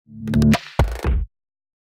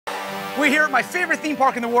We're here at my favorite theme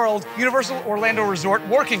park in the world, Universal Orlando Resort,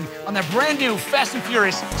 working on their brand new Fast and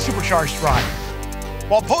Furious Supercharged ride.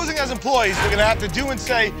 While posing as employees, we're gonna have to do and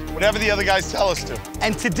say whatever the other guys tell us to.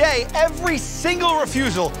 And today, every single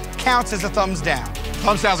refusal counts as a thumbs down.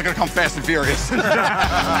 Thumbs downs are gonna come fast and furious.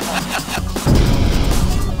 I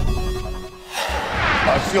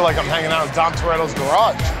feel like I'm hanging out in Dom Toretto's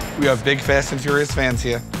garage. We have big Fast and Furious fans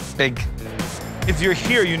here. Big. If you're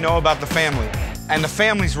here, you know about the family. And the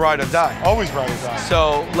family's ride or die. Always ride or die.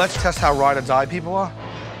 So let's test how ride or die people are.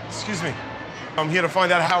 Excuse me. I'm here to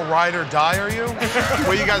find out how ride or die are you?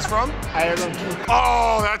 Where you guys from? Ireland.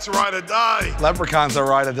 Oh, that's ride or die. Leprechauns are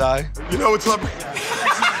ride or die. You know it's leprechauns.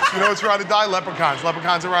 You know it's ride or die? Leprechauns.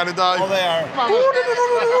 Leprechauns are ride or die. Oh, they are.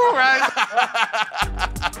 Right?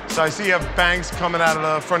 So I see you have bangs coming out of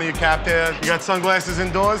the front of your cap there. You got sunglasses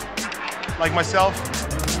indoors, like myself.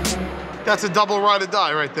 That's a double ride or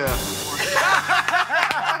die right there.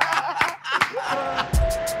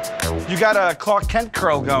 You got a Clark Kent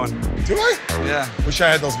curl going. Do I? Yeah. Wish I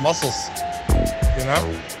had those muscles, you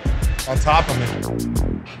know, on top of me.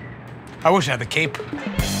 I wish I had the cape.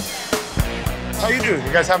 How you doing?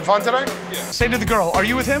 You guys having fun today? Yeah. Say to the girl, are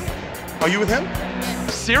you with him? Are you with him?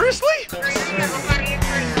 Seriously? Wait,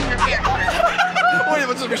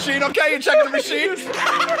 what's the machine? Okay, you checking the machine?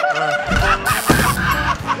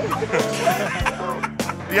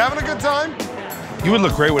 You having a good time? You would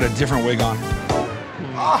look great with a different wig on.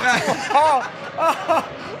 Oh,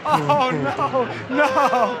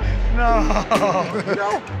 no.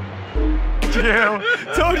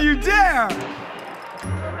 Don't you dare.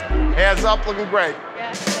 Hands up, looking great.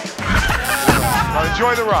 Now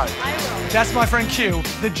enjoy the ride. That's my friend Q,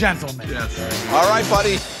 the gentleman. Yes. All right,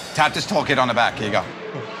 buddy. Tap this toolkit on the back. Here you go.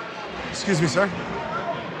 Excuse me, sir.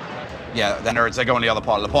 Yeah, the nerds, they go in the other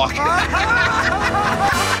part of the park.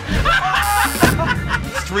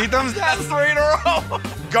 3 thumbs down. That's 3 in a row.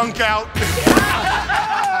 Gunk out.